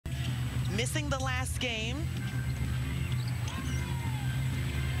missing the last game.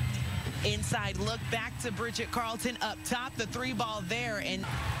 Inside look back to Bridget Carleton up top, the 3-ball there, and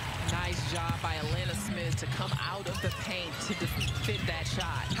nice job by Elena Smith to come out of the paint to defend that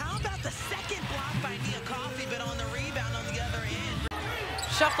shot. How about the second block by Nia Coffey, but on the rebound on the other end?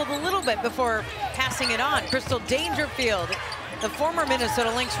 Shuffled a little bit before passing it on. Crystal Dangerfield, the former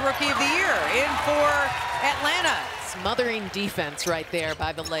Minnesota Lynx Rookie of the Year, in for Atlanta. Smothering defense right there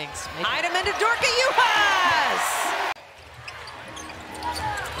by the Lynx. Item into Dorka Juhas!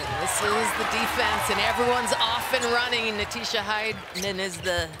 This is the defense, and everyone's off and running. Natisha Hyden is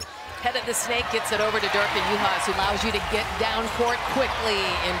the head of the snake, gets it over to Dorka Juhas, who allows you to get down court quickly,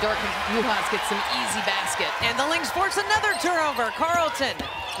 and Dorka Juhas gets an easy basket. And the Lynx force another turnover. Carleton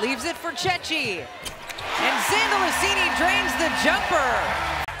leaves it for Chechi. And Zandalicini drains the jumper.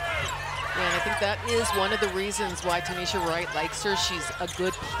 Yeah, and I think that is one of the reasons why Tanisha Wright likes her. She's a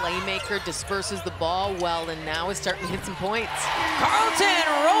good playmaker, disperses the ball well, and now is starting to hit some points. Carleton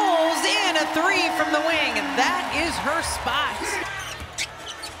rolls in a 3 from the wing, and that is her spot.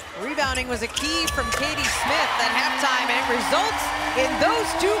 Rebounding was a key from Katie Smith at halftime, and it results in those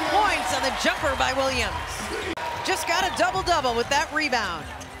 2 points on the jumper by Williams. Just got a double-double with that rebound.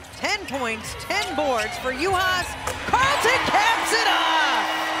 10 points, 10 boards for Juhas. Carleton caps it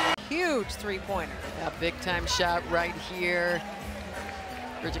off! Huge 3-pointer. A big-time shot right here.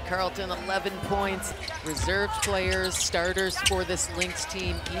 Bridget Carleton, 11 points. Reserved players, starters for this Lynx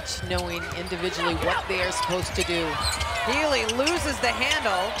team, each knowing individually what they are supposed to do. Healy loses the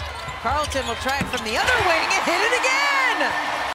handle. Carleton will try it from the other wing and hit it again!